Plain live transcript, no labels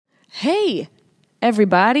Hey,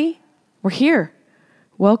 everybody. We're here.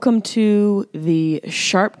 Welcome to the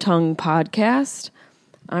Sharp Tongue Podcast.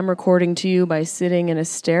 I'm recording to you by sitting in a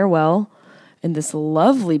stairwell in this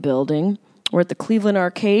lovely building. We're at the Cleveland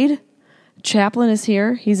Arcade. Chaplin is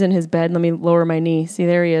here. He's in his bed. Let me lower my knee. See,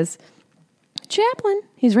 there he is. Chaplin.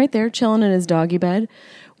 He's right there chilling in his doggy bed.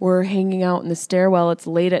 We're hanging out in the stairwell. It's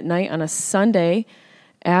late at night on a Sunday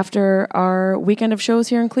after our weekend of shows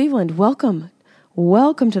here in Cleveland. Welcome.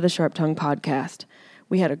 Welcome to the Sharp Tongue Podcast.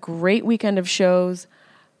 We had a great weekend of shows.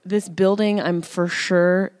 This building, I'm for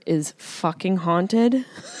sure, is fucking haunted.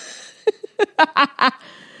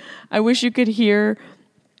 I wish you could hear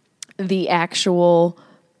the actual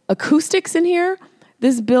acoustics in here.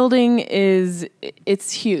 This building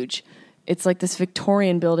it's huge. It's like this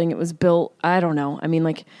Victorian building. It was built, I don't know,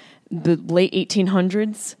 like the late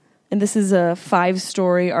 1800s. And this is a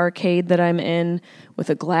 5-story arcade that I'm in with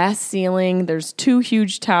a glass ceiling. There's 2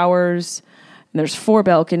 huge towers, and there's 4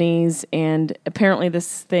 balconies, and apparently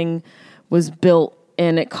this thing was built,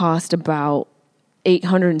 and it cost about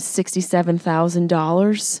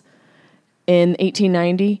 $867,000 in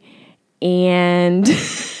 1890, and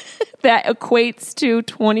that equates to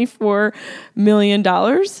 $24 million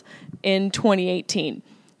in 2018.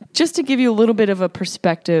 Just to give you a little bit of a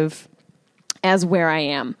perspective as where I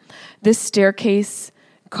am. This staircase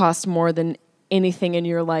cost more than anything in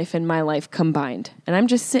your life and my life combined. And I'm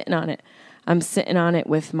just sitting on it. I'm sitting on it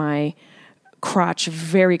with my crotch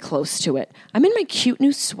very close to it. I'm in my cute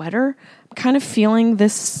new sweater. I'm kind of feeling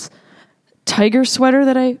this tiger sweater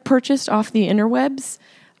that I purchased off the interwebs.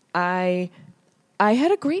 I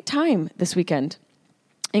had a great time this weekend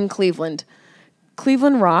in Cleveland.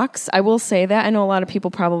 Cleveland rocks. I will say that. I know a lot of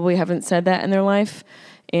people probably haven't said that in their life.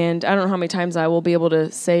 And I don't know how many times I will be able to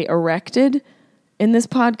say erected in this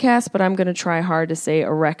podcast, but I'm going to try hard to say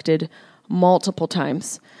erected multiple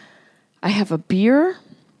times. I have a beer.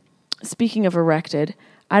 Speaking of erected,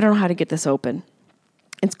 I don't know how to get this open.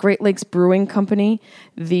 It's Great Lakes Brewing Company.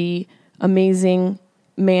 The amazing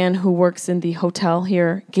man who works in the hotel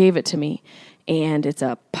here gave it to me. And it's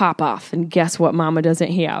a pop-off. And guess what Mama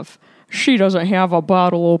doesn't have? She doesn't have a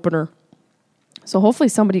bottle opener. So hopefully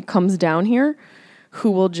somebody comes down here who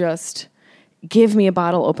will just give me a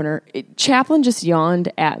bottle opener. Chaplin just yawned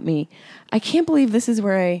at me. I can't believe this is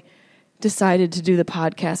where I decided to do the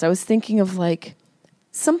podcast. I was thinking of like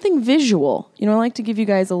something visual. I like to give you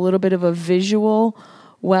guys a little bit of a visual.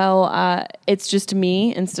 Well, it's just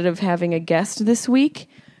me instead of having a guest this week.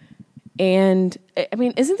 And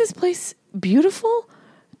isn't this place beautiful?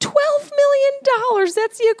 $12 million.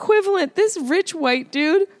 That's the equivalent. This rich white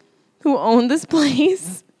dude who owned this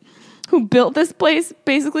place, who built this place,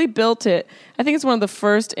 basically built it. I think it's one of the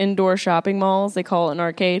first indoor shopping malls. They call it an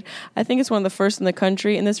arcade. I think it's one of the first in the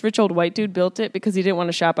country. And this rich old white dude built it because he didn't want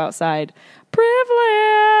to shop outside.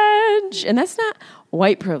 Privilege. And that's not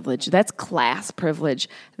white privilege. That's class privilege.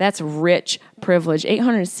 That's rich privilege.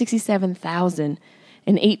 $867,000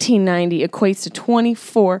 in 1890 equates to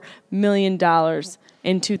 $24 million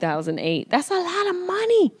in 2008. That's a lot of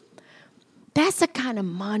money. That's the kind of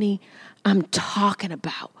money I'm talking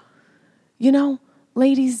about.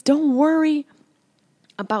 Ladies, don't worry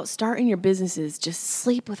about starting your businesses. Just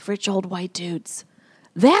sleep with rich old white dudes.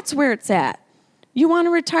 That's where it's at. You want a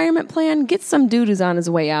retirement plan? Get some dude who's on his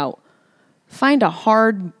way out. Find a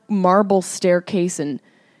hard marble staircase and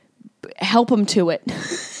help him to it.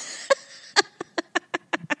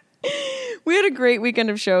 We had a great weekend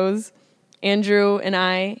of shows. Andrew and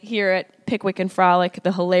I here at Pickwick and Frolic,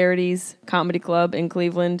 the Hilarities Comedy Club in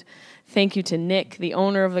Cleveland. Thank you to Nick, the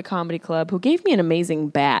owner of the comedy club, who gave me an amazing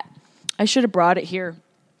bat. I should have brought it here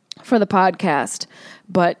for the podcast,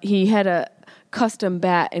 but he had a custom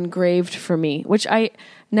bat engraved for me, which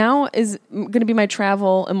now is going to be my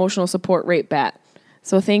travel emotional support rate bat.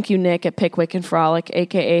 So thank you, Nick, at Pickwick and Frolic,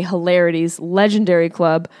 a.k.a. Hilarities, legendary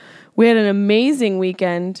club. We had an amazing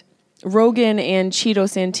weekend. Rogan and Andrew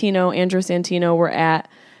Santino were at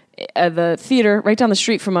the theater right down the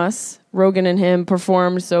street from us. Rogan and him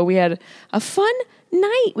performed, so we had a fun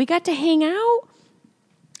night. We got to hang out.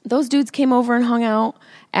 Those dudes came over and hung out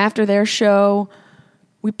after their show.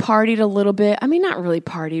 We partied a little bit. Not really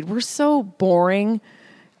partied. We're so boring.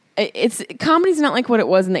 Comedy's not like what it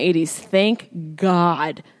was in the 80s. Thank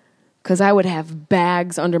God. Because I would have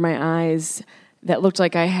bags under my eyes that looked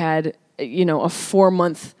like I had, a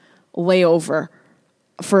 4-month layover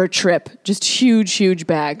for a trip. Just huge, huge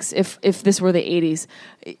bags. If this were the 80s.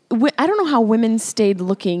 I don't know how women stayed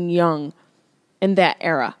looking young in that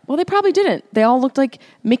era. Well, they probably didn't. They all looked like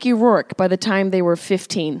Mickey Rourke by the time they were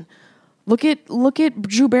 15. Look at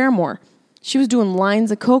Drew Barrymore. She was doing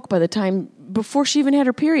lines of coke by the time, before she even had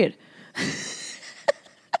her period.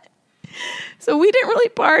 So we didn't really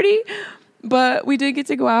party, but we did get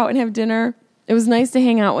to go out and have dinner. It was nice to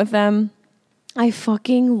hang out with them. I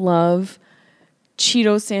fucking love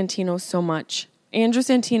Cheeto Santino so much. Andrew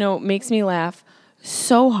Santino makes me laugh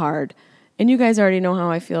so hard. And you guys already know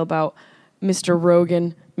how I feel about Mr.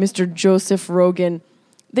 Rogan, Mr. Joseph Rogan.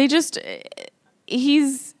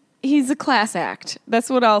 He's a class act. That's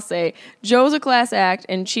what I'll say. Joe's a class act,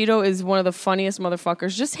 and Cheeto is one of the funniest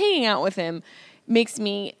motherfuckers. Just hanging out with him makes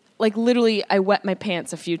me, like, literally, I wet my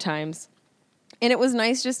pants a few times. And it was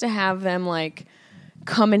nice just to have them, like,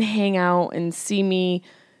 come and hang out and see me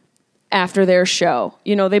after their show.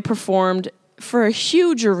 You know, they performed for a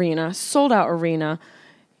huge arena, sold-out arena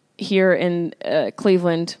here in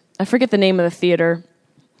Cleveland. I forget the name of the theater,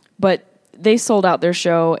 but they sold out their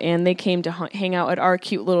show, and they came to hang out at our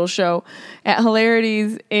cute little show at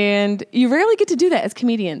Hilarities, and you rarely get to do that as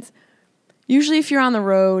comedians. Usually if you're on the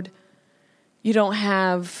road, you don't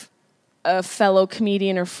have a fellow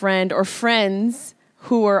comedian or friends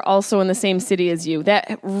who are also in the same city as you.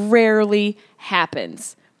 That rarely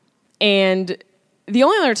happens. And the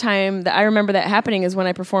only other time that I remember that happening is when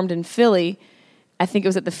I performed in Philly. I think it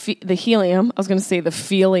was at the Helium. I was going to say the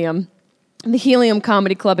Phelium. The Helium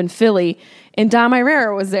Comedy Club in Philly, and Dom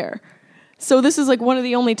Irrera was there. So this is like one of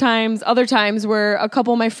the only other times where a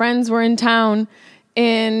couple of my friends were in town,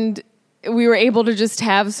 and we were able to just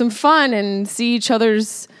have some fun and see each other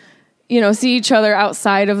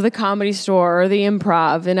outside of the Comedy Store or the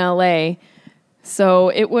Improv in LA. So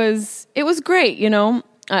it was great, you know.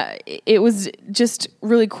 It was just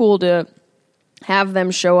really cool to have them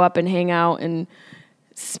show up and hang out and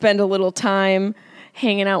spend a little time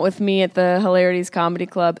hanging out with me at the Hilarities Comedy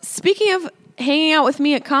Club. Speaking of hanging out with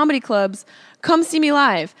me at comedy clubs, come see me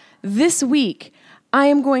live. This week, I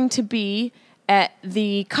am going to be at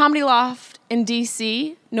the Comedy Loft in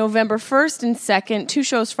D.C., November 1st and 2nd, 2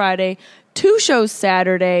 shows Friday, 2 shows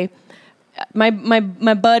Saturday. My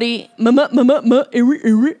buddy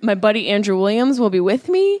Andrew Williams will be with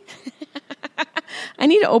me. I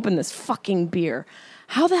need to open this fucking beer.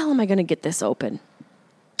 How the hell am I going to get this open?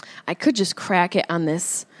 I could just crack it on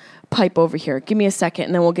this pipe over here. Give me a second,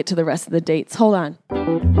 and then we'll get to the rest of the dates. Hold on.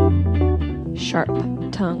 Sharp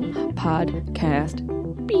Tongue Podcast.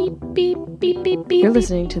 Beep, beep, beep, beep, beep. You're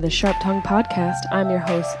listening to the Sharp Tongue Podcast. I'm your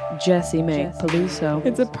host, Jessimae Peluso.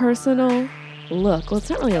 It's a personal look. Well, it's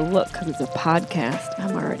not really a look because it's a podcast.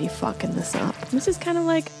 I'm already fucking this up. This is kind of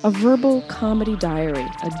like a verbal comedy diary,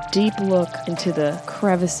 a deep look into the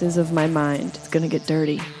crevices of my mind. It's going to get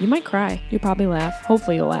dirty. You might cry. You'll probably laugh.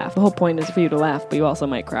 Hopefully you'll laugh. The whole point is for you to laugh, but you also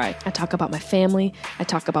might cry. I talk about my family. I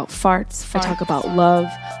talk about farts. I talk about love,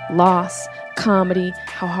 loss, comedy,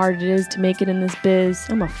 how hard it is to make it in this biz.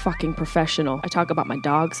 I'm a fucking professional. I talk about my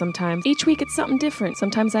dog sometimes. Each week it's something different.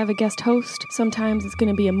 Sometimes I have a guest host. Sometimes it's going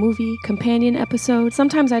to be a movie companion episode.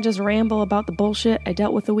 Sometimes I just ramble about the bullshit I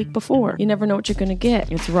dealt with the week before. You never know what you're going to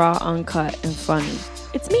get. It's raw, uncut, and funny.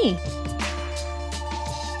 It's me.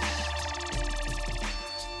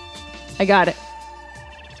 I got it.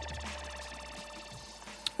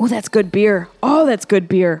 Oh, that's good beer. Oh, that's good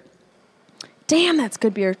beer. Damn, that's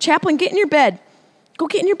good beer. Chaplain, get in your bed. Go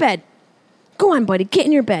get in your bed. Go on, buddy. Get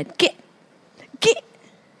in your bed. Get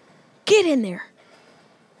in there.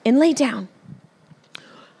 And lay down.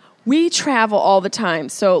 We travel all the time.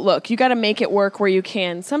 So, look, you got to make it work where you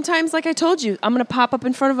can. Sometimes, like I told you, I'm going to pop up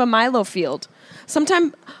in front of a Milo field.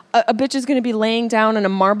 Sometimes a bitch is going to be laying down on a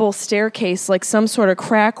marble staircase like some sort of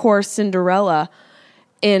crack horse Cinderella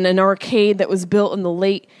in an arcade that was built in the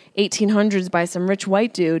late 1800s by some rich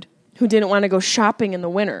white dude who didn't want to go shopping in the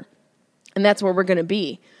winter. And that's where we're going to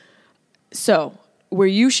be. So, where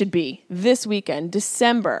you should be this weekend,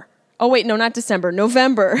 November.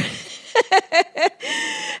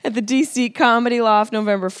 At the DC Comedy Loft,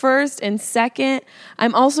 November 1st and 2nd.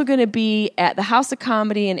 I'm also going to be at the House of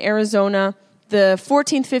Comedy in Arizona, the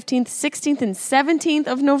 14th, 15th, 16th, and 17th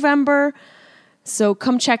of November. So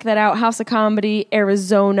come check that out, House of Comedy,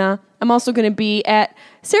 Arizona. I'm also going to be at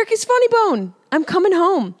Syracuse Funny Bone. I'm coming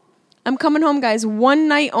home, guys. One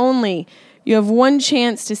night only. You have one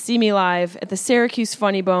chance to see me live at the Syracuse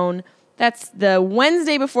Funny Bone. That's the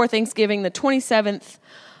Wednesday before Thanksgiving, the 27th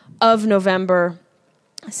of November.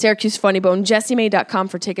 Syracuse Funny Bone, Jessimae.com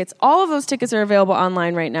for tickets. All of those tickets are available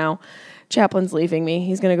online right now. Chaplain's leaving me.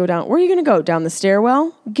 He's going to go down. Where are you going to go? Down the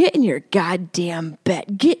stairwell? Get in your goddamn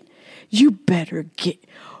bed. Go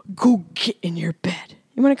get in your bed.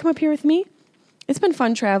 You want to come up here with me? It's been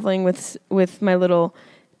fun traveling with my little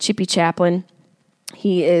chippy Chaplain.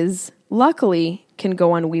 He is, luckily, can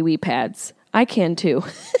go on wee-wee pads. I can too.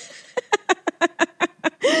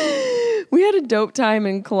 We had a dope time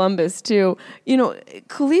in Columbus too. You know,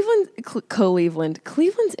 Cleveland's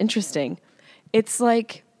interesting. It's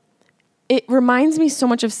like, it reminds me so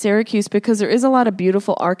much of Syracuse because there is a lot of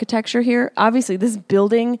beautiful architecture here. Obviously, this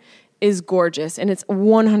building is gorgeous and it's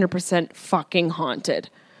 100% fucking haunted.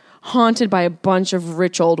 Haunted by a bunch of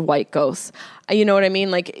rich old white ghosts. You know what I mean?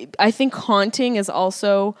 Like, I think haunting is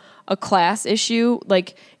also a class issue.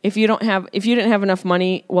 Like, if you didn't have enough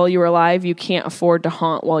money while you were alive, you can't afford to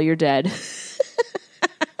haunt while you're dead.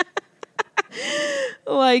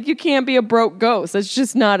 Like, you can't be a broke ghost. That's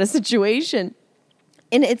just not a situation.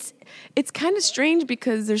 And it's kind of strange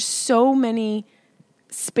because there's so many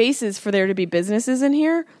spaces for there to be businesses in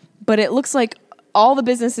here, but it looks like all the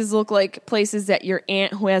businesses look like places that your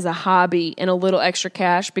aunt who has a hobby and a little extra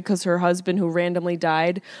cash because her husband who randomly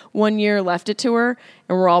died one year left it to her,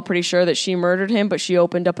 and we're all pretty sure that she murdered him, but she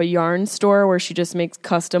opened up a yarn store where she just makes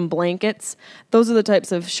custom blankets. Those are the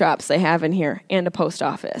types of shops they have in here, and a post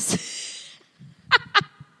office.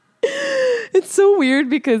 It's so weird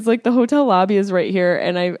because like the hotel lobby is right here,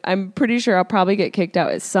 and I'm pretty sure I'll probably get kicked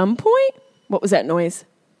out at some point. What was that noise?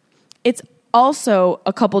 It's also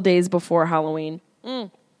a couple days before Halloween.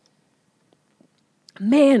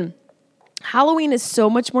 Man, Halloween is so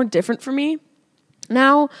much more different for me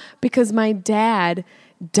now because my dad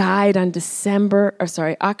died on October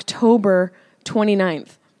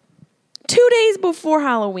 29th. 2 days before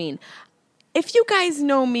Halloween. If you guys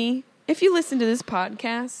know me, if you listen to this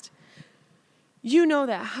podcast, you know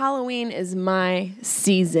that Halloween is my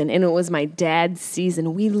season, and it was my dad's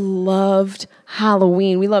season. We loved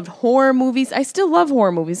Halloween. We loved horror movies. I still love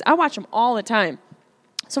horror movies. I watch them all the time.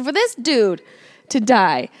 So for this dude to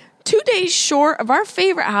die 2 days short of our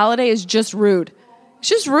favorite holiday is just rude. It's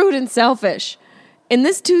just rude and selfish. And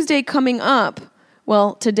this Tuesday coming up,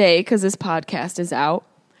 well, today, because this podcast is out,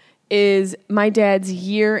 is my dad's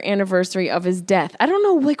year anniversary of his death. I don't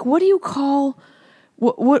know, like, what do you call...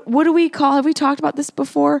 What do we call? Have we talked about this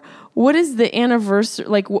before? What is the anniversary?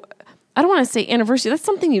 Like, I don't want to say anniversary. That's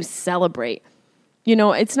something you celebrate. You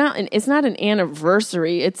know, it's not an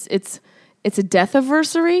anniversary. It's a death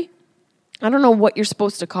anniversary. I don't know what you're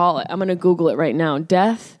supposed to call it. I'm going to Google it right now.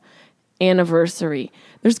 Death anniversary.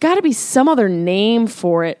 There's got to be some other name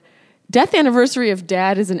for it. Death anniversary of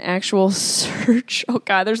dad is an actual search. Oh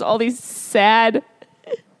God, there's all these sad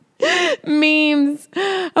memes.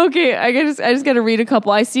 Okay, I just got to read a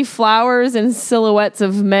couple. I see flowers and silhouettes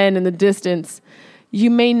of men in the distance.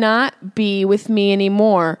 You may not be with me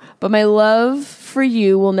anymore, but my love for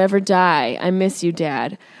you will never die. I miss you,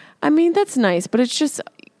 Dad. I mean, that's nice, but it's just,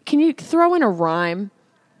 can you throw in a rhyme?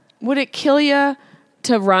 Would it kill you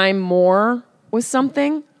to rhyme more with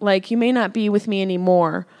something? Like, you may not be with me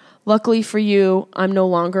anymore. Luckily for you, I'm no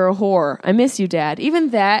longer a whore. I miss you, Dad.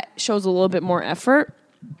 Even that shows a little bit more effort.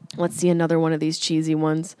 Let's see another one of these cheesy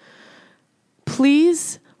ones.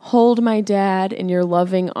 Please hold my dad in your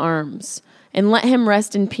loving arms and let him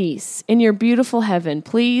rest in peace in your beautiful heaven.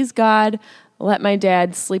 Please, God, let my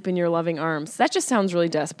dad sleep in your loving arms. That just sounds really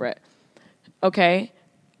desperate. Okay?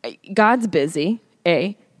 God's busy,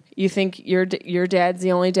 A. You think your dad's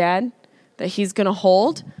the only dad that he's going to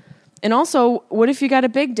hold? And also, what if you got a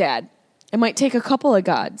big dad? It might take a couple of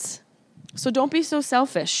gods. So don't be so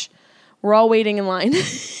selfish. We're all waiting in line.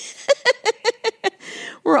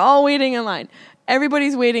 We're all waiting in line.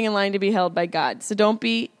 Everybody's waiting in line to be held by God. So don't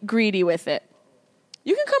be greedy with it.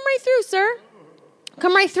 You can come right through, sir.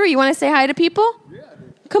 Come right through. You want to say hi to people? Yeah.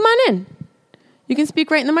 Come on in. You can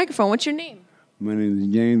speak right in the microphone. What's your name? My name is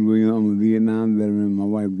James Williams. I'm a Vietnam veteran. My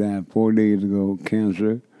wife died 4 days ago,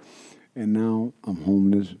 cancer. And now I'm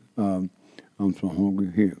homeless. I'm so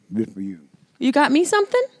hungry. Here, this for you. You got me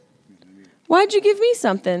something? Why'd you give me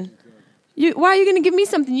something? Why are you going to give me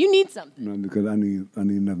something? You need something. No, because I need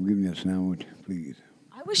enough. Give me a sandwich, please.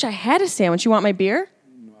 I wish I had a sandwich. You want my beer?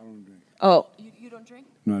 No, I don't drink. Oh. You don't drink?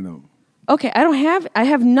 No, I don't. Okay, I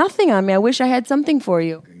have nothing on me. I wish I had something for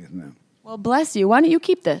you. Okay, yes, ma'am. Well, bless you. Why don't you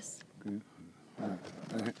keep this?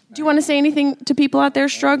 Okay. Do you want to say anything to people out there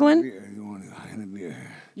struggling? Beer. You want a beer?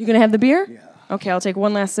 You going to have the beer? Yeah. Okay, I'll take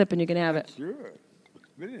one last sip and you can have it. Sure.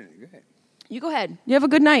 Go ahead. You go ahead. You have a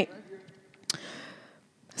good night.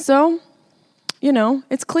 So, you know,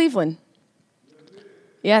 it's Cleveland.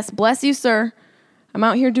 Yes, bless you, sir. I'm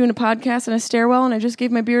out here doing a podcast in a stairwell, and I just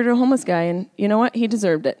gave my beer to a homeless guy, and you know what? He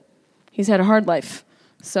deserved it. He's had a hard life.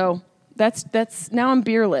 So that's now I'm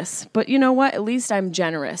beerless. But you know what? At least I'm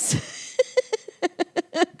generous.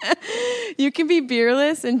 You can be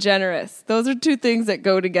beerless and generous. Those are two things that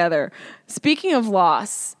go together. Speaking of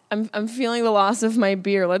loss, I'm feeling the loss of my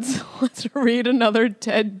beer. Let's read another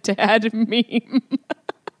dead dad meme.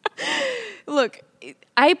 Look,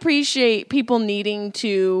 I appreciate people needing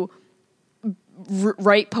to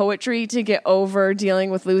write poetry to get over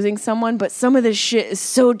dealing with losing someone, but some of this shit is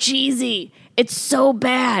so cheesy. It's so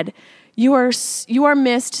bad. You are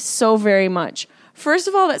missed so very much. First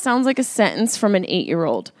of all, that sounds like a sentence from an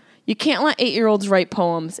 8-year-old. You can't let 8-year-olds write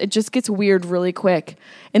poems. It just gets weird really quick.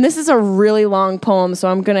 And this is a really long poem, so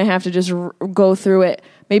I'm going to have to just go through it.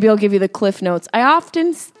 Maybe I'll give you the cliff notes. I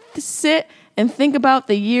often sit and think about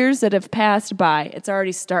the years that have passed by. It's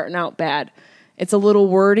already starting out bad. It's a little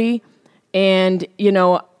wordy. And,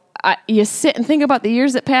 you sit and think about the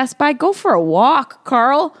years that passed by. Go for a walk,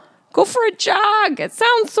 Carl. Go for a jog. It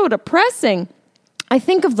sounds so depressing. I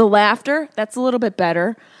think of the laughter. That's a little bit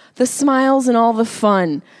better. The smiles and all the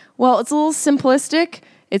fun. Well, it's a little simplistic.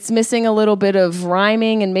 It's missing a little bit of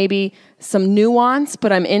rhyming and maybe some nuance,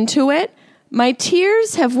 but I'm into it. My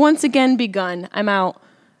tears have once again begun. I'm out.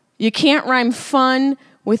 You can't rhyme fun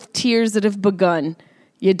with tears that have begun.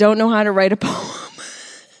 You don't know how to write a poem.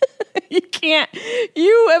 You can't.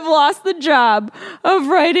 You have lost the job of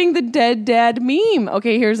writing the dead dad meme.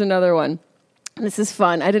 Okay, here's another one. This is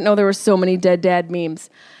fun. I didn't know there were so many dead dad memes.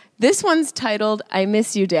 This one's titled, I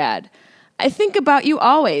Miss You, Dad. I think about you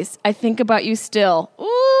always. I think about you still.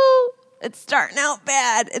 Ooh, it's starting out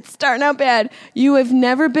bad. It's starting out bad. You have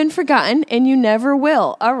never been forgotten, and you never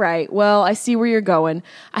will. All right, well, I see where you're going.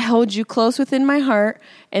 I hold you close within my heart,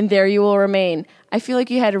 and there you will remain. I feel like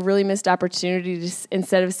you had a really missed opportunity to,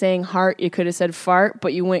 instead of saying heart, you could have said fart,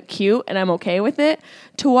 but you went cute, and I'm okay with it,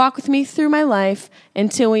 to walk with me through my life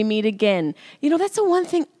until we meet again. That's the one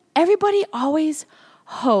thing everybody always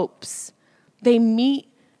hopes they meet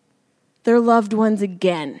their loved ones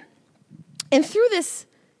again. And through this,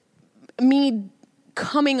 me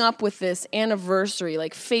coming up with this anniversary,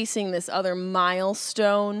 like facing this other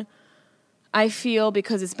milestone, I feel,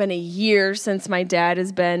 because it's been a year since my dad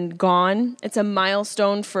has been gone. It's a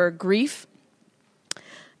milestone for grief.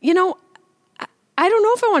 I don't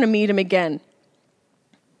know if I want to meet him again.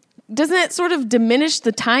 Doesn't that sort of diminish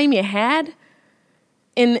the time you had?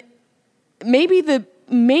 And maybe the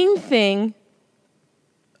main thing,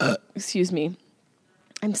 excuse me,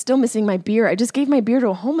 I'm still missing my beer. I just gave my beer to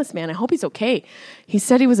a homeless man. I hope he's okay. He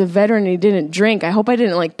said he was a veteran and he didn't drink. I hope I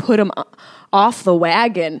didn't put him off the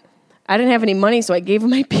wagon. I didn't have any money, so I gave him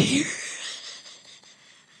my beer.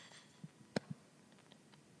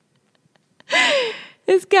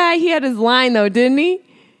 This guy, he had his line, though, didn't he?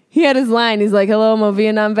 He had his line. He's like, hello, I'm a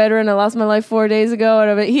Vietnam veteran. I lost my life 4 days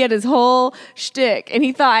ago. He had his whole shtick, and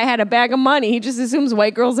he thought I had a bag of money. He just assumes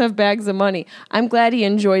white girls have bags of money. I'm glad he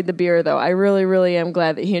enjoyed the beer, though. I really, really am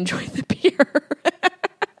glad that he enjoyed the beer.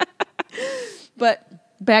 But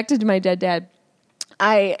back to my dead dad.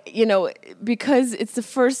 Because it's the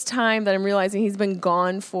first time that I'm realizing he's been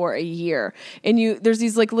gone for a year, and there's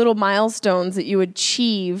these little milestones that you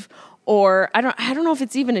achieve, or I don't know if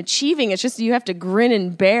it's even achieving. It's just you have to grin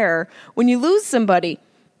and bear when you lose somebody,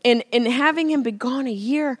 and having him be gone a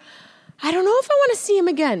year, I don't know if I want to see him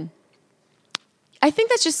again. I think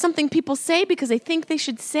that's just something people say because they think they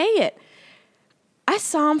should say it. I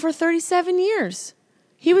saw him for 37 years.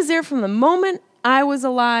 He was there from the moment I was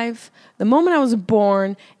alive, the moment I was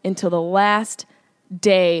born, until the last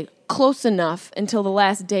day, close enough until the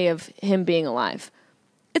last day of him being alive.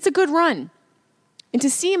 It's a good run. And to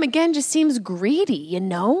see him again just seems greedy,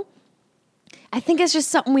 I think it's just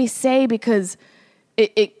something we say because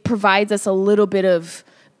it provides us a little bit of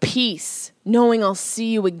peace, knowing I'll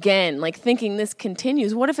see you again, thinking this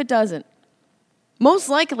continues. What if it doesn't? Most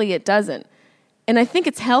likely it doesn't. And I think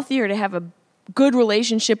it's healthier to have a good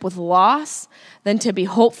relationship with loss than to be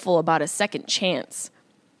hopeful about a second chance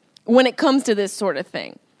when it comes to this sort of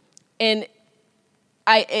thing. And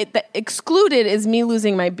excluded is me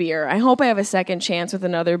losing my beer. I hope I have a second chance with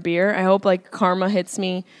another beer. I hope karma hits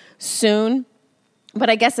me soon. But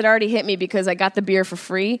I guess it already hit me because I got the beer for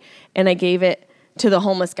free and I gave it to the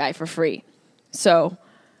homeless guy for free. So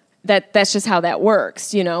that's just how that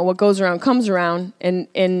works. What goes around comes around, and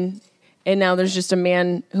now there's just a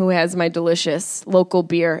man who has my delicious local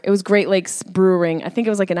beer. It was Great Lakes Brewing. I think it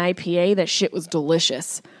was an IPA. That shit was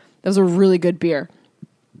delicious. That was a really good beer.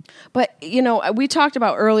 But, we talked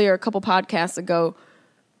about earlier, a couple podcasts ago,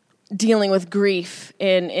 dealing with grief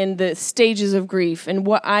and the stages of grief and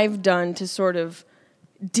what I've done to sort of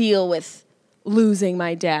deal with losing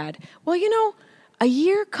my dad. Well, a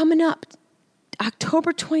year coming up,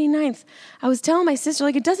 October 29th, I was telling my sister,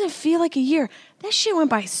 it doesn't feel like a year. That shit went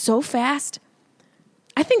by so fast.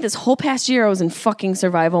 I think this whole past year I was in fucking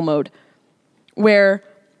survival mode, where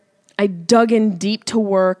I dug in deep to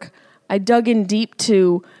work. I dug in deep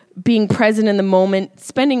to being present in the moment,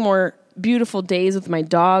 spending more beautiful days with my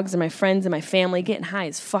dogs and my friends and my family, getting high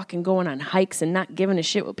as fuck and going on hikes and not giving a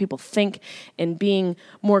shit what people think and being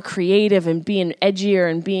more creative and being edgier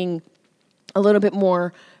and being a little bit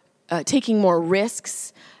more, taking more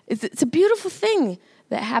risks. It's a beautiful thing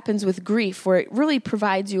that happens with grief, where it really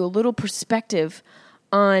provides you a little perspective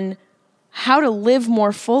on how to live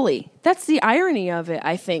more fully. That's the irony of it,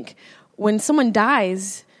 I think. When someone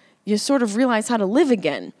dies, you sort of realize how to live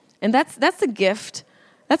again. And that's a gift.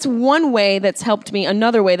 That's one way that's helped me.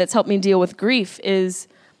 Another way that's helped me deal with grief is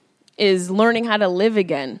learning how to live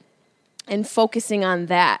again and focusing on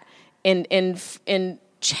that and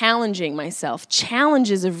challenging myself.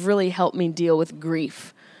 Challenges have really helped me deal with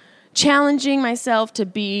grief. Challenging myself to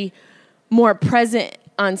be more present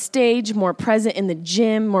on stage, more present in the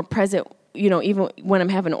gym, more present, even when I'm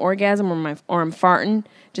having an orgasm or I'm farting,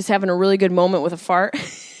 just having a really good moment with a fart.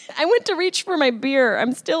 I went to reach for my beer.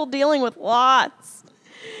 I'm still dealing with lots.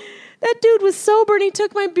 That dude was sober and he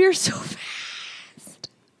took my beer so fast.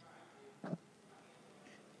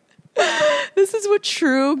 This is what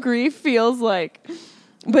true grief feels like.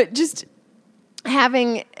 But just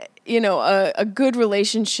having, a good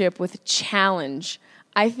relationship with challenge,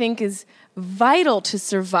 I think is vital to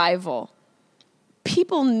survival.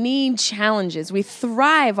 People need challenges. We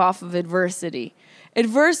thrive off of adversity.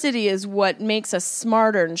 Adversity is what makes us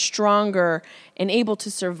smarter and stronger and able to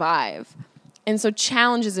survive. And so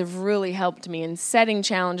challenges have really helped me in setting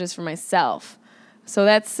challenges for myself. So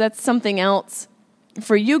that's something else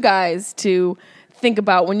for you guys to think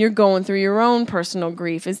about when you're going through your own personal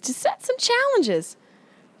grief, is to set some challenges.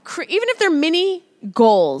 Even if they're mini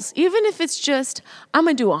goals, even if it's just, I'm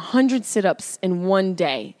going to do 100 sit-ups in one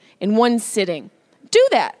day, in one sitting. Do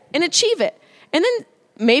that and achieve it. And then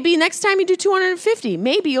maybe next time you do 250,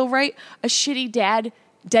 maybe you'll write a shitty dead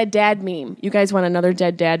dad meme. You guys want another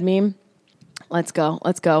dead dad meme? Let's go.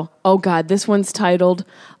 Oh God, this one's titled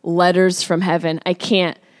Letters from Heaven. I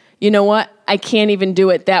can't. You know what? I can't even do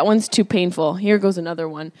it. That one's too painful. Here goes another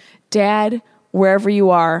one. Dad, wherever you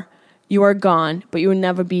are gone, but you will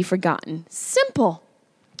never be forgotten. Simple.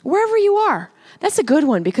 Wherever you are. That's a good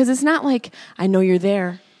one, because it's not like, I know you're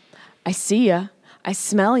there. I see ya. I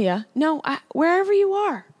smell ya. No, wherever you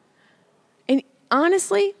are. And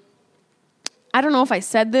honestly, I don't know if I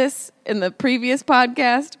said this in the previous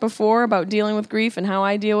podcast before about dealing with grief and how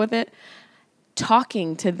I deal with it.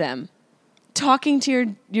 Talking to them. Talking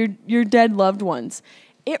to your dead loved ones.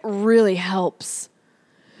 It really helps.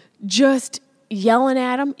 Just yelling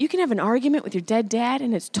at them. You can have an argument with your dead dad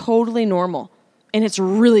and it's totally normal. And it's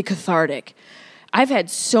really cathartic. I've had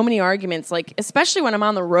so many arguments, especially when I'm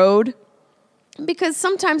on the road, because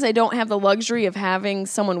sometimes I don't have the luxury of having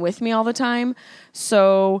someone with me all the time.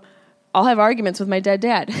 So I'll have arguments with my dead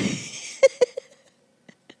dad.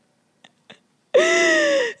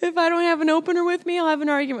 If I don't have an opener with me, I'll have an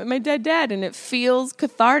argument with my dead dad, and it feels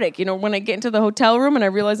cathartic. When I get into the hotel room and I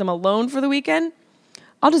realize I'm alone for the weekend,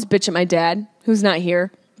 I'll just bitch at my dad, who's not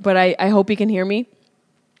here, but I hope he can hear me.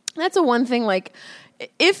 That's a one thing,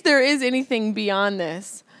 if there is anything beyond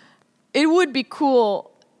this, it would be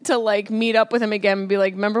cool to, meet up with him again and be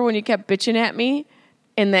like, remember when you kept bitching at me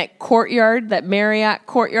in that courtyard, that Marriott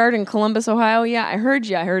courtyard in Columbus, Ohio? Yeah, I heard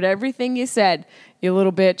you. I heard everything you said, you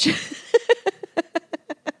little bitch.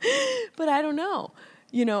 But I don't know.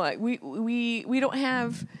 We don't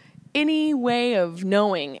have any way of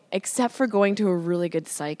knowing except for going to a really good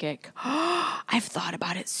psychic. I've thought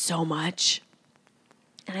about it so much.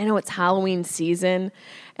 And I know it's Halloween season,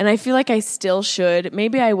 and I feel like I still should.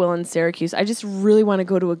 Maybe I will in Syracuse. I just really want to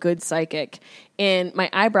go to a good psychic. And my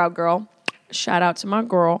eyebrow girl, shout out to my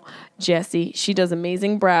girl, Jessie. She does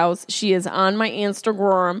amazing brows. She is on my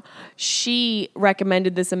Instagram. She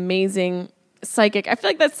recommended this amazing psychic. I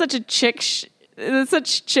feel like that's such a chick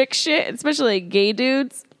shit, especially gay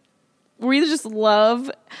dudes. We just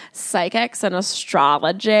love psychics and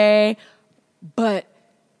astrology. But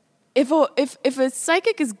if a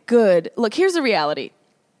psychic is good, look, here's the reality.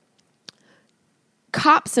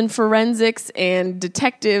 Cops and forensics and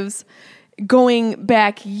detectives going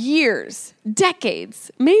back years,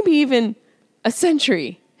 decades, maybe even a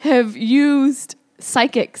century, have used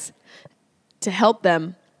psychics to help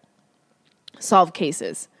them solve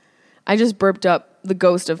cases. I just burped up the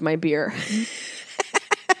ghost of my beer.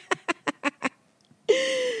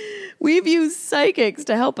 We've used psychics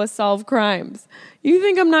to help us solve crimes. You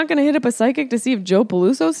think I'm not going to hit up a psychic to see if Joe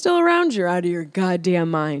Peluso's still around? You're out of your goddamn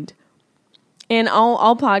mind. And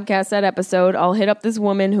I'll podcast that episode. I'll hit up this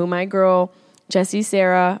woman who my girl, Jessie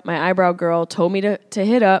Sarah, my eyebrow girl, told me to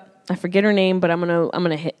hit up. I forget her name, but I'm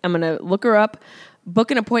gonna look her up, book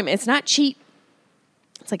an appointment. It's not cheap.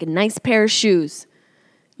 It's like a nice pair of shoes.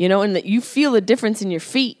 and that you feel the difference in your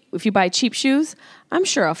feet. If you buy cheap shoes, I'm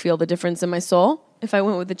sure I'll feel the difference in my soul. If I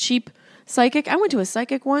went with a cheap psychic, I went to a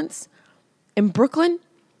psychic once in Brooklyn,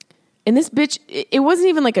 and this bitch, it wasn't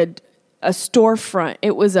even like a storefront.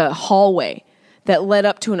 It was a hallway that led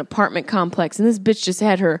up to an apartment complex, and this bitch just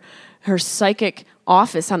had her psychic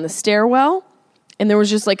office on the stairwell, and there was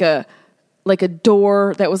just like a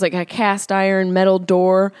door that was like a cast iron metal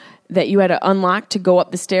door that you had to unlock to go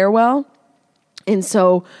up the stairwell. And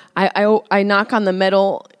so I knock on the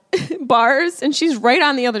metal bars, and she's right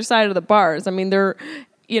on the other side of the bars. I mean, they're,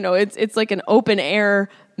 it's like an open air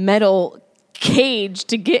metal cage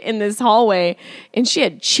to get in this hallway. And she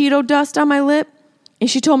had Cheeto dust on my lip, and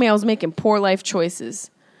she told me I was making poor life choices.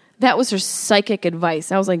 That was her psychic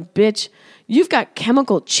advice. I was like, bitch, you've got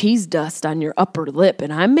chemical cheese dust on your upper lip,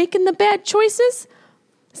 and I'm making the bad choices?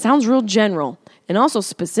 Sounds real general and also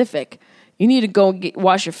specific. You need to go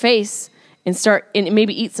wash your face and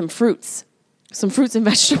maybe eat some fruits and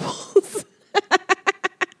vegetables.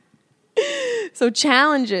 So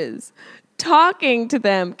challenges, talking to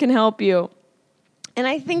them can help you. And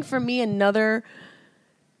I think for me, another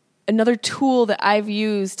tool that I've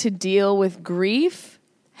used to deal with grief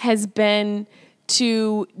has been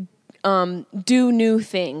to do new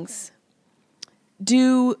things.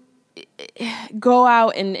 Go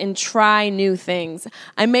out and try new things.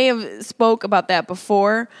 I may have spoke about that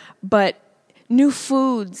before, but new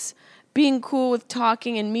foods, being cool with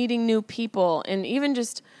talking and meeting new people, and even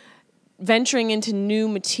just venturing into new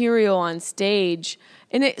material on stage.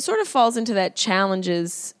 And it sort of falls into that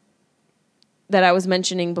challenges that I was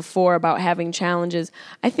mentioning before about having challenges.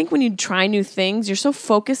 I think when you try new things, you're so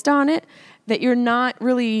focused on it that you're not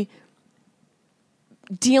really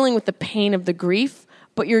dealing with the pain of the grief,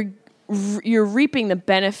 but you're reaping the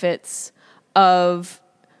benefits of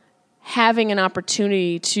having an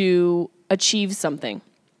opportunity to achieve something.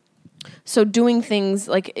 So doing things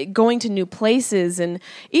like going to new places and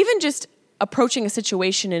even just approaching a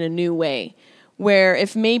situation in a new way, where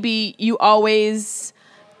if maybe you always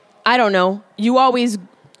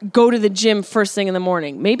go to the gym first thing in the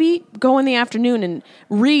morning, maybe go in the afternoon and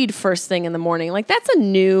read first thing in the morning. Like, that's a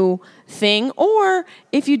new thing. Or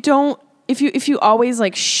if you always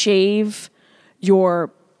like shave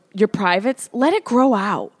your privates, let it grow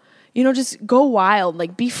out. Just go wild,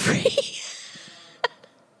 like be free.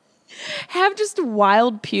 Have just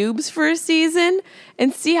wild pubes for a season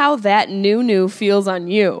and see how that new feels on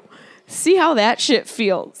you. See how that shit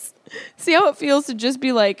feels. See how it feels to just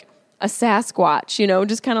be like a Sasquatch,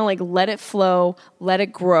 just kind of like let it flow, let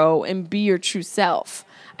it grow, and be your true self.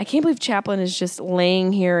 I can't believe Chaplin is just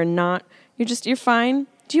laying here and you're fine.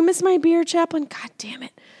 Do you miss my beer, Chaplin? God damn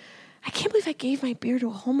it. I can't believe I gave my beer to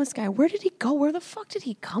a homeless guy. Where did he go? Where the fuck did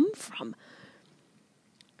he come from?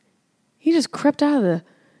 He just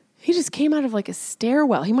he just came out of like a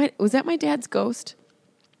stairwell. Was that my dad's ghost?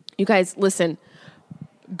 You guys, listen.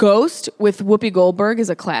 Ghost with Whoopi Goldberg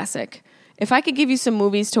is a classic. If I could give you some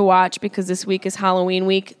movies to watch, because this week is Halloween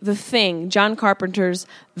week, The Thing, John Carpenter's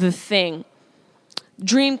The Thing.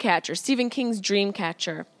 Dreamcatcher, Stephen King's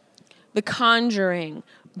Dreamcatcher. The Conjuring,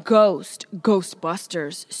 Ghost,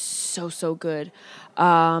 Ghostbusters, so good.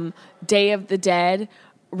 Day of the Dead,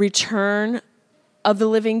 Return of the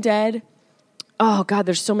Living Dead. Oh, God,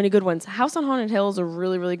 there's so many good ones. House on Haunted Hill is a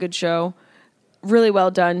really, really good show. Really well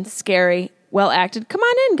done, scary, well acted. Come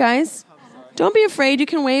on in, guys. Don't be afraid. You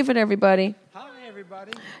can wave at everybody. Hi,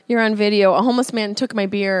 everybody. You're on video. A homeless man took my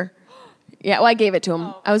beer. Yeah, well, I gave it to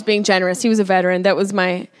him. I was being generous. He was a veteran. That was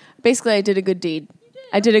basically, I did a good deed.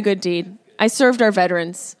 I did a good deed. I served our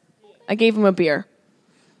veterans. I gave him a beer.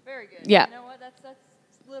 Very good. Yeah. You know what? That's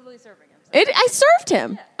literally serving him. So. I served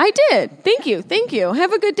him. Yeah. I did. Thank you.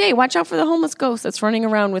 Have a good day. Watch out for the homeless ghost that's running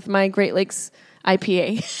around with my Great Lakes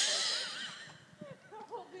IPA.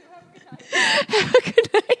 Have a good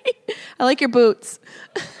night. I like your boots.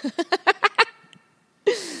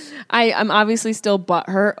 I'm obviously still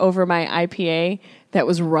butthurt over my IPA that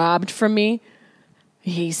was robbed from me.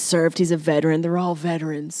 He's a veteran. They're all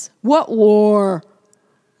veterans. What war?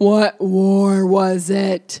 What war was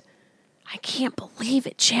it? I can't believe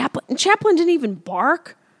it, Chaplin. Chaplin didn't even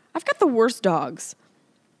bark. I've got the worst dogs.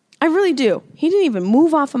 I really do. He didn't even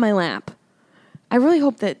move off of my lap. I really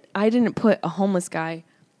hope that I didn't put a homeless guy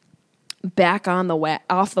back on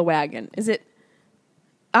off the wagon. Is it?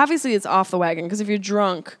 Obviously, it's off the wagon, because if you're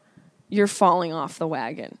drunk, you're falling off the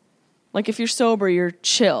wagon. Like, if you're sober, you're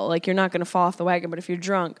chill. Like, you're not going to fall off the wagon, but if you're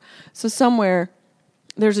drunk. So somewhere,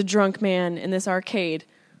 there's a drunk man in this arcade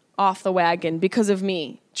off the wagon because of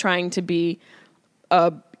me trying to be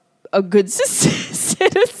a good citizen.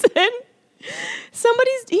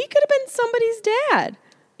 He could have been somebody's dad.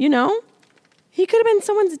 you know? He could have been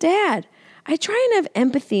someone's dad. I try and have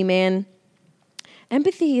empathy, man.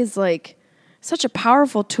 Empathy is like such a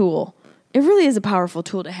powerful tool. It really is a powerful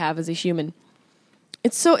tool to have as a human.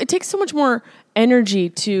 It takes so much more energy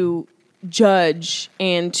to judge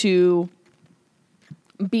and to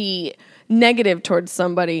be negative towards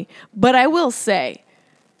somebody. But I will say,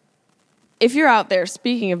 if you're out there,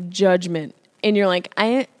 speaking of judgment, and you're like,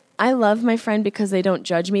 I love my friend because they don't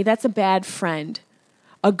judge me, that's a bad friend.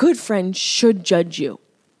 A good friend should judge you.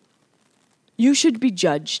 You should be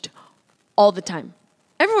judged all the time.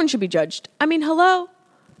 Everyone should be judged. I mean, hello?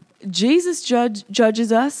 Jesus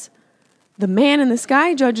judges us. The man in the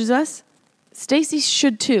sky judges us. Stacy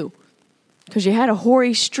should too. Because you had a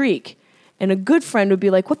hoary streak. And a good friend would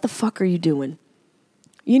be like, what the fuck are you doing?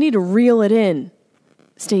 You need to reel it in,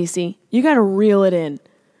 Stacy. You got to reel it in.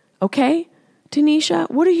 Okay?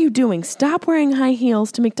 Tanisha, what are you doing? Stop wearing high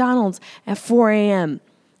heels to McDonald's at 4 a.m.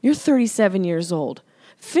 You're 37 years old.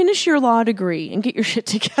 Finish your law degree and get your shit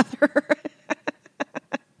together.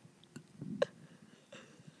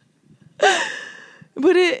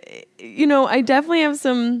 But I definitely have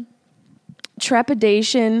some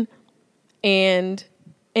trepidation and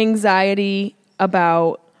anxiety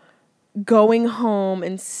about going home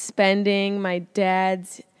and spending my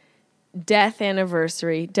dad's death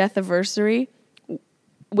anniversary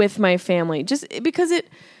with my family. Just because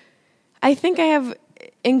I think I have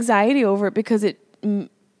anxiety over it because it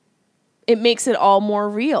makes it all more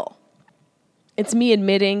real. It's me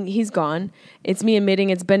admitting he's gone. It's me admitting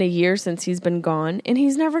it's been a year since he's been gone, and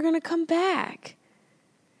he's never going to come back.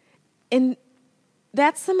 And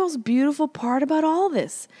that's the most beautiful part about all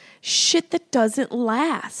this. Shit that doesn't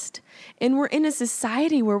last. And we're in a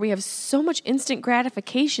society where we have so much instant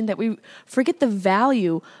gratification that we forget the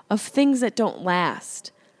value of things that don't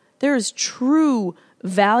last. There is true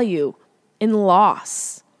value in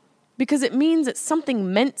loss because it means that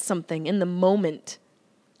something meant something in the moment.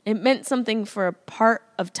 It meant something for a part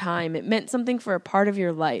of time. It meant something for a part of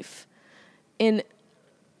your life. And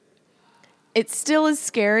it still is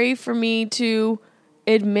scary for me to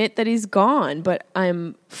admit that he's gone, but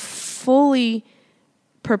I'm fully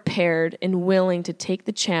prepared and willing to take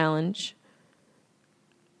the challenge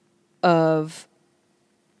of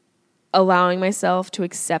allowing myself to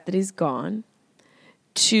accept that he's gone,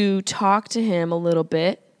 to talk to him a little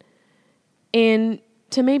bit, and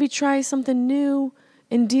to maybe try something new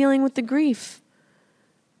in dealing with the grief.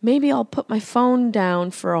 Maybe I'll put my phone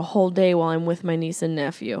down for a whole day while I'm with my niece and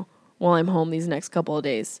nephew, while I'm home these next couple of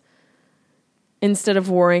days. Instead of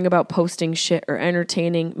worrying about posting shit or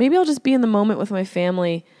entertaining, maybe I'll just be in the moment with my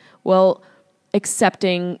family while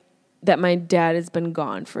accepting that my dad has been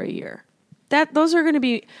gone for a year.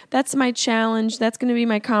 That's my challenge. That's going to be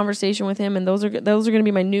my conversation with him, and those are going to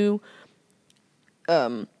be my new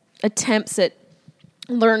attempts at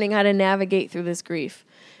learning how to navigate through this grief.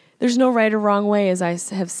 There's no right or wrong way, as I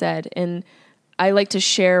have said, and I like to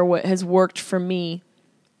share what has worked for me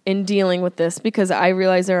in dealing with this because I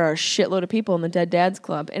realize there are a shitload of people in the Dead Dads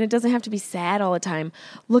Club, and it doesn't have to be sad all the time.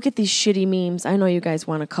 Look at these shitty memes. I know you guys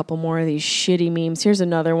want a couple more of these shitty memes. Here's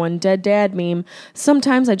another one, Dead Dad meme.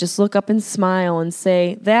 Sometimes I just look up and smile and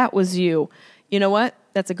say, that was you. You know what?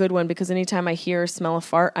 That's a good one because anytime I hear or smell a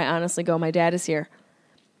fart, I honestly go, my dad is here.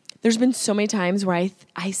 There's been so many times where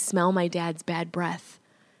I smell my dad's bad breath.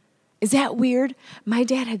 Is that weird? My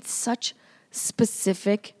dad had such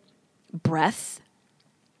specific breath.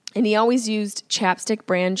 And he always used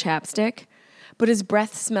brand chapstick, but his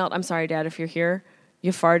breath smelled, I'm sorry, Dad, if you're here,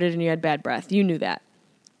 you farted and you had bad breath. You knew that.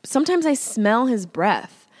 Sometimes I smell his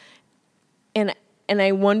breath, and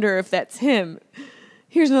I wonder if that's him.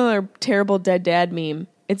 Here's another terrible dead dad meme.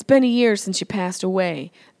 It's been a year since you passed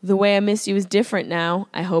away. The way I miss you is different now,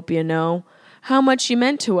 I hope you know. How much you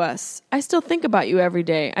meant to us. I still think about you every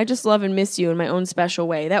day. I just love and miss you in my own special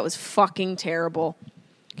way. That was fucking terrible.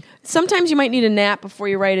 Sometimes you might need a nap before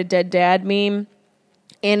you write a dead dad meme.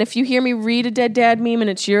 And if you hear me read a dead dad meme and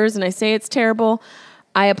it's yours and I say it's terrible,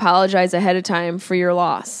 I apologize ahead of time for your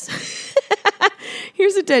loss.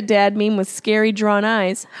 Here's a dead dad meme with scary drawn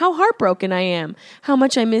eyes. How heartbroken I am. How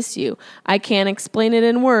much I miss you. I can't explain it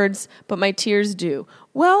in words, but my tears do.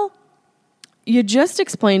 Well, you just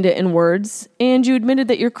explained it in words and you admitted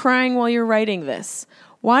that you're crying while you're writing this.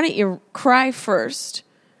 Why don't you cry first,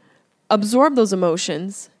 absorb those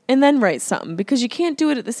emotions, and then write something, because you can't do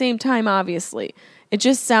it at the same time, obviously. It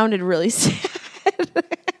just sounded really sad. I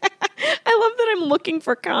love that I'm looking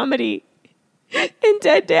for comedy in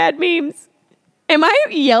dead dad memes. Am I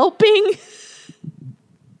yelping?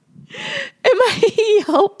 Am I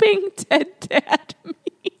yelping dead dad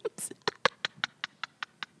memes?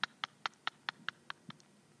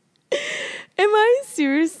 Am I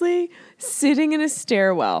seriously sitting in a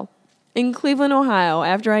stairwell in Cleveland, Ohio,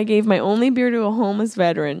 after I gave my only beer to a homeless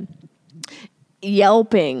veteran,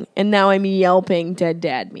 yelping, and now I'm yelping dead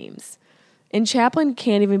dad memes. And Chaplin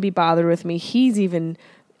can't even be bothered with me. He's even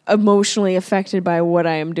emotionally affected by what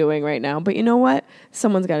I am doing right now. But you know what?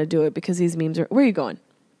 Someone's got to do it because these memes are... Where are you going?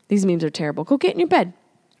 These memes are terrible. Go get in your bed.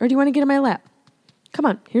 Or do you want to get in my lap? Come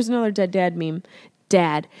on. Here's another dead dad meme.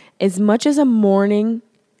 Dad, as much as a mourning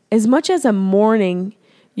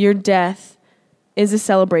your death is a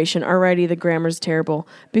celebration. Already the grammar's terrible.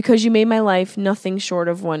 Because you made my life nothing short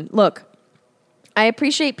of one. Look, I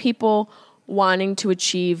appreciate people wanting to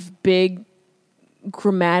achieve big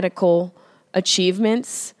grammatical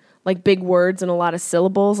achievements, like big words and a lot of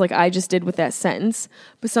syllables, like I just did with that sentence.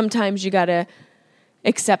 But sometimes you got to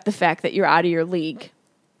accept the fact that you're out of your league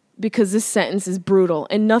because this sentence is brutal.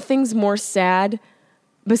 And nothing's more sad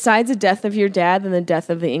besides the death of your dad than the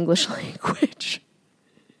death of the English language.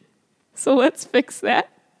 So let's fix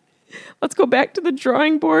that. Let's go back to the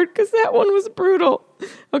drawing board because that one was brutal.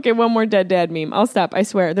 Okay, one more dead dad meme. I'll stop, I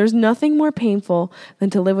swear. There's nothing more painful than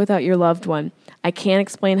to live without your loved one. I can't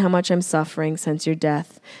explain how much I'm suffering since your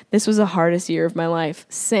death. This was the hardest year of my life.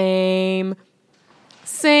 Same,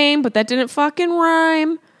 but that didn't fucking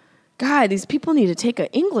rhyme. God, these people need to take an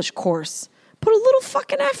English course. Put a little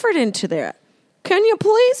fucking effort into that. Can you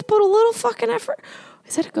please put a little fucking effort?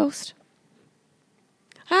 Is that a ghost?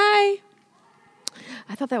 Hi.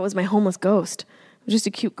 I thought that was my homeless ghost. It was just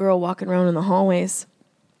a cute girl walking around in the hallways.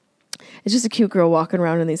 It's just a cute girl walking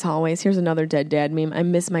around in these hallways. Here's another dead dad meme. I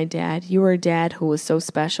miss my dad. You were a dad who was so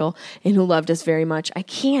special and who loved us very much. I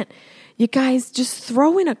can't. You guys just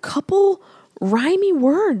throw in a couple rhymey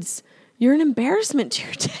words. You're an embarrassment to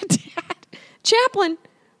your dead dad. Chaplin,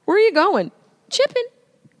 where are you going? Chippin'.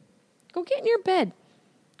 Go get in your bed.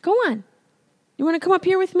 Go on. You want to come up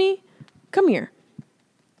here with me? Come here.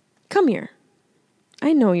 Come here.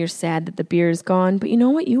 I know you're sad that the beer is gone, but you know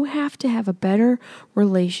what? You have to have a better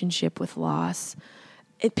relationship with loss.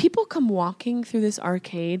 If people come walking through this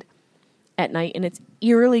arcade at night and it's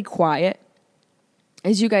eerily quiet,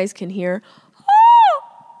 as you guys can hear,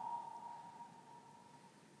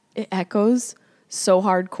 it echoes so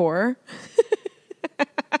hardcore.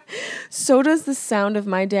 So does the sound of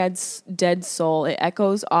my dad's dead soul. It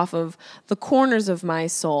echoes off of the corners of my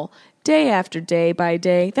soul. Day after day by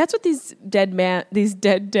day. That's what these dead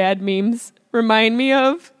dad memes remind me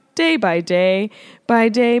of. Day by day, by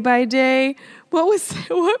day by day.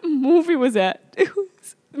 What movie was that? It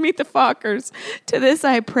was Meet the Fockers. To this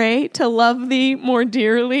I pray, to love thee more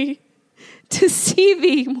dearly, to see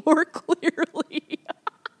thee more clearly.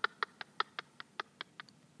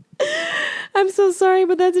 I'm so sorry,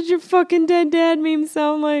 but that's what your fucking dead dad memes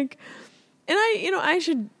sound like. And I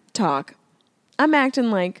should talk. I'm acting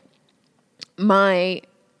like I'm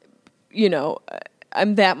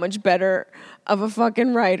that much better of a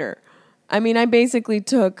fucking writer. I mean, I basically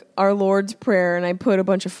took our Lord's Prayer and I put a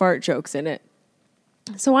bunch of fart jokes in it.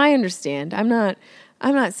 So I understand. I'm not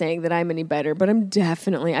saying that I'm any better, but I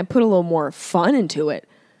put a little more fun into it.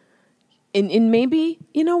 And maybe,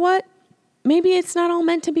 you know what? Maybe it's not all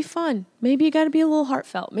meant to be fun. Maybe you got to be a little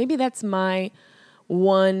heartfelt. Maybe that's my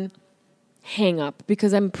one hang up,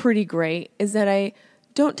 because I'm pretty great, is that I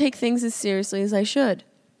don't take things as seriously as I should.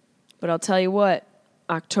 But I'll tell you what,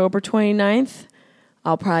 October 29th,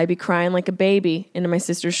 I'll probably be crying like a baby into my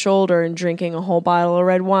sister's shoulder and drinking a whole bottle of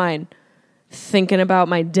red wine, thinking about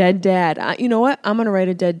my dead dad. You know what? I'm going to write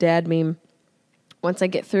a dead dad meme once I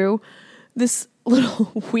get through this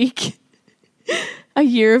little week, a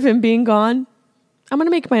year of him being gone. I'm going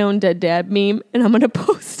to make my own dead dad meme and I'm going to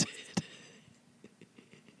post it.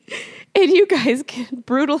 And you guys can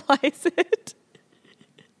brutalize it.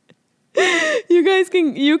 You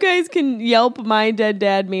guys can Yelp my dead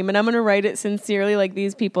dad meme, and I'm going to write it sincerely like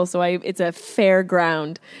these people, so it's a fair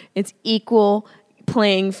ground. It's equal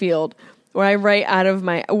playing field where I write out of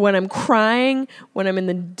when I'm crying, when I'm in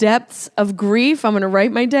the depths of grief, I'm going to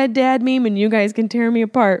write my dead dad meme, and you guys can tear me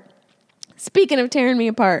apart. Speaking of tearing me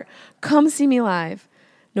apart, come see me live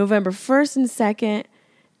November 1st and 2nd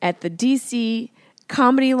at the DC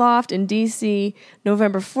Comedy Loft in DC,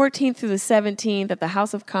 November 14th through the 17th at the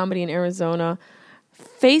House of Comedy in Arizona,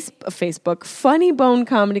 Facebook, Funny Bone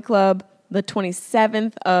Comedy Club, the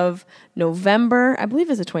 27th of November. I believe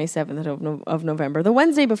it's the 27th of November. The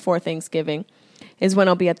Wednesday before Thanksgiving is when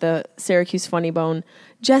I'll be at the Syracuse Funny Bone.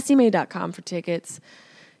 Jessimae.com for tickets.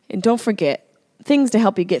 And don't forget, things to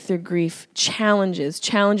help you get through grief, challenges.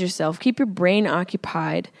 Challenge yourself. Keep your brain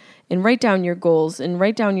occupied and write down your goals and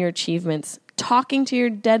write down your achievements. Talking to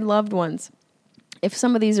your dead loved ones. If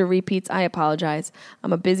some of these are repeats, I apologize.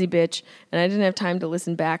 I'm a busy bitch, and I didn't have time to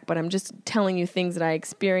listen back, but I'm just telling you things that I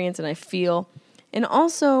experience and I feel. And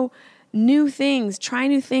also, new things, try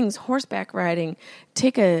new things, horseback riding,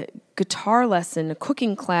 take a guitar lesson, a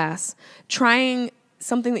cooking class, trying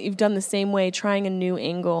something that you've done the same way, trying a new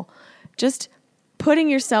angle, just putting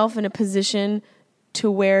yourself in a position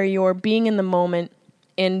to where you're being in the moment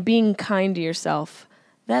and being kind to yourself.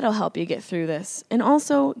 That'll help you get through this. And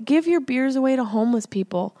also, give your beers away to homeless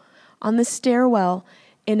people on the stairwell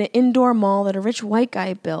in an indoor mall that a rich white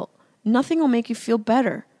guy built. Nothing will make you feel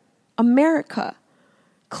better. America.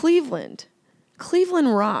 Cleveland.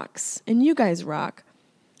 Cleveland rocks, and you guys rock.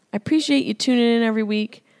 I appreciate you tuning in every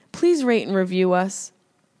week. Please rate and review us.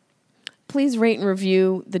 Please rate and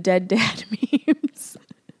review the Dead Dad memes.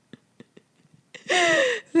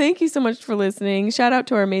 Thank you so much for listening. Shout out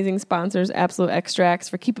to our amazing sponsors, Absolute Extracts,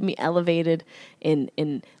 for keeping me elevated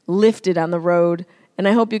and lifted on the road. And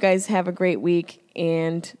I hope you guys have a great week.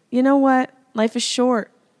 And you know what? Life is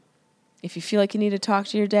short. If you feel like you need to talk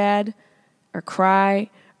to your dad or cry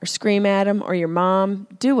or scream at him or your mom,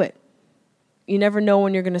 do it. You never know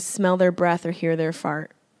when you're going to smell their breath or hear their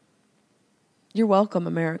fart. You're welcome,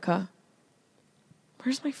 America.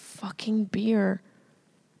 Where's my fucking beer?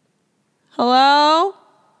 Hello?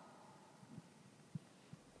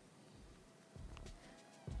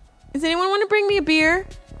 Does anyone want to bring me a beer?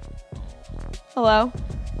 Hello?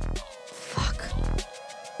 Fuck.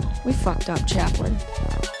 We fucked up, Chaplain.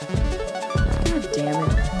 God damn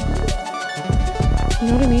it. You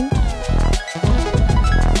know what I mean?